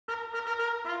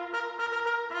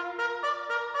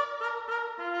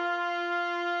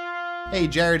Hey,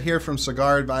 Jared here from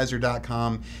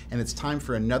cigaradvisor.com, and it's time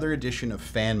for another edition of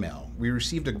Fan Mail. We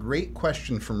received a great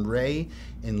question from Ray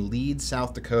in Leeds,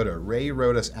 South Dakota. Ray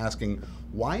wrote us asking,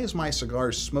 why is my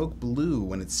cigar smoke blue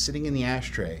when it's sitting in the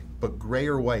ashtray, but gray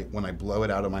or white when I blow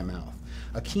it out of my mouth?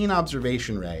 A keen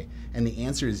observation, Ray, and the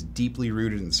answer is deeply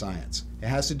rooted in science. It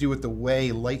has to do with the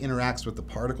way light interacts with the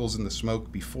particles in the smoke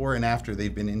before and after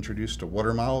they've been introduced to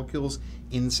water molecules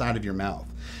inside of your mouth.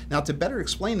 Now, to better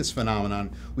explain this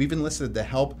phenomenon, we've enlisted the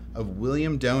help of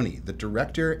William Doney, the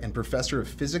Director and Professor of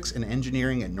Physics and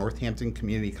Engineering at Northampton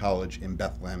Community College in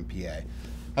Bethlehem, PA.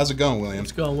 How's it going, William?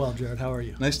 It's going well, Jared. How are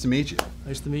you? Nice to meet you.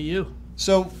 Nice to meet you.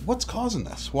 So, what's causing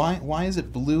this? Why is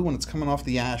it blue when it's coming off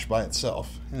the ash by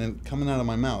itself, and then coming out of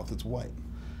my mouth, it's white?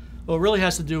 Well, it really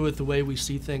has to do with the way we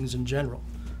see things in general.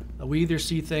 We either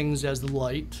see things as the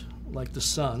light, like the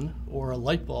sun, or a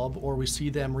light bulb, or we see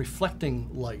them reflecting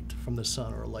light from the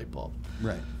sun or a light bulb.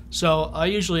 Right. So I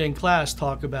usually in class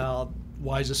talk about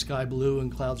why is the sky blue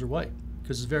and clouds are white,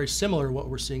 because it's very similar to what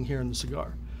we're seeing here in the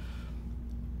cigar.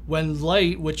 When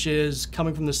light, which is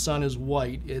coming from the sun, is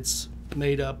white, it's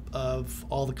made up of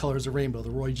all the colors of rainbow, the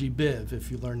Roy G. Biv,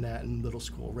 if you learned that in middle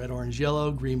school, red, orange,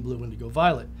 yellow, green, blue, indigo,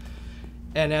 violet.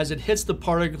 And as it hits the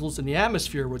particles in the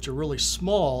atmosphere, which are really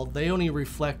small, they only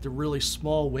reflect the really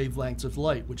small wavelengths of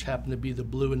light, which happen to be the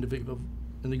blue,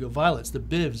 indigo violets, the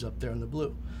Bivs up there in the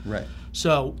blue. Right.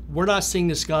 So we're not seeing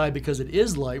the sky because it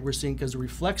is light, we're seeing because it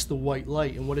reflects the white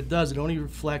light. And what it does, it only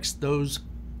reflects those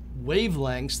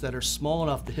wavelengths that are small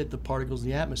enough to hit the particles in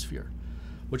the atmosphere,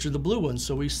 which are the blue ones,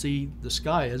 so we see the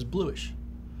sky as bluish.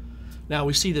 Now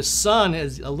we see the sun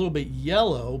as a little bit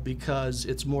yellow because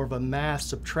it's more of a math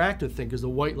subtractive thing, because the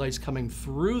white light's coming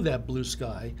through that blue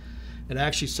sky. It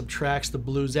actually subtracts the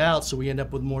blues out, so we end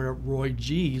up with more Roy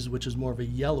Gs, which is more of a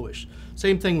yellowish.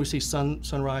 Same thing we see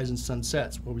sunrise and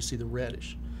sunsets, where we see the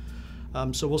reddish.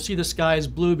 So we'll see the sky as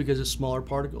blue because it's smaller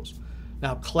particles.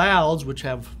 Now clouds, which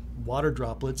have water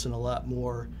droplets and a lot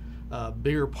more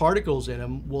bigger particles in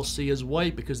them, we'll see as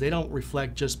white because they don't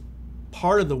reflect just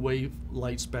part of the wave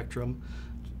light spectrum,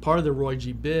 part of the Roy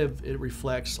G. Biv. It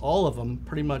reflects all of them,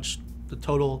 pretty much the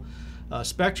total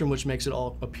spectrum, which makes it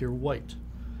all appear white.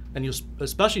 And you'll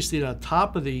especially see it on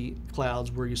top of the clouds,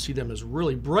 where you see them as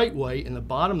really bright white, and the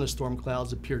bottom of the storm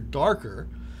clouds appear darker,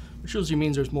 which usually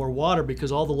means there's more water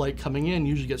because all the light coming in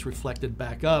usually gets reflected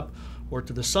back up or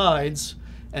to the sides.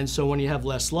 And so when you have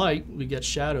less light, we get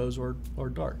shadows or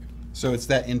dark. So it's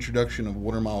that introduction of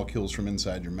water molecules from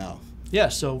inside your mouth. Yeah,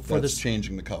 so for that's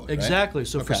changing the color, exactly. Right?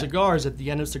 So for cigars, at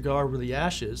the end of the cigar where the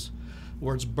ash is,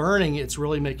 where it's burning, it's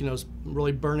really making those,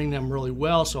 really burning them really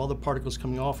well, so all the particles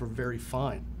coming off are very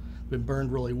fine. Been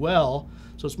burned really well,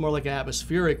 so it's more like an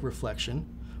atmospheric reflection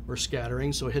or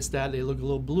scattering, so it hits that, they look a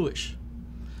little bluish.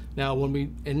 Now when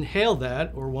we inhale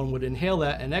that, or one would inhale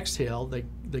that and exhale, they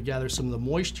gather some of the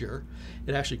moisture.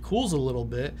 It actually cools a little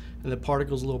bit, and the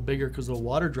particle's a little bigger because of the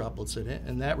water droplets in it,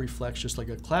 and that reflects just like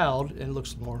a cloud, and it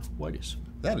looks more whitish.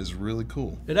 That is really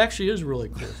cool. It actually is really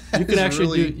cool. You can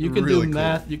actually do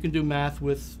math. You can do math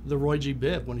with the Roy G.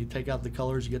 Biv. When you take out the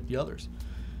colors, you get the others.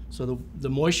 So the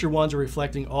moisture ones are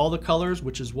reflecting all the colors,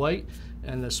 which is white,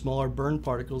 and the smaller burn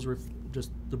particles are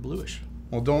just the bluish.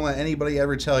 Well, don't let anybody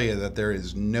ever tell you that there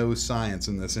is no science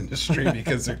in this industry,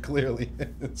 because there clearly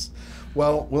is.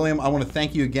 Well, William, I want to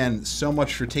thank you again so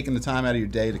much for taking the time out of your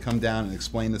day to come down and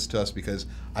explain this to us, because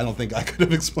I don't think I could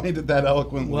have explained it that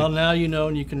eloquently. Well, now you know,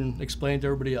 and you can explain it to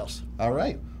everybody else. All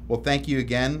right. Well, thank you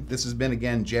again. This has been,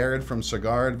 again, Jared from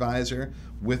Cigar Advisor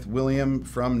with William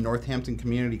from Northampton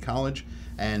Community College.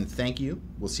 And thank you.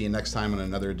 We'll see you next time on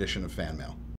another edition of Fan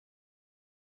Mail.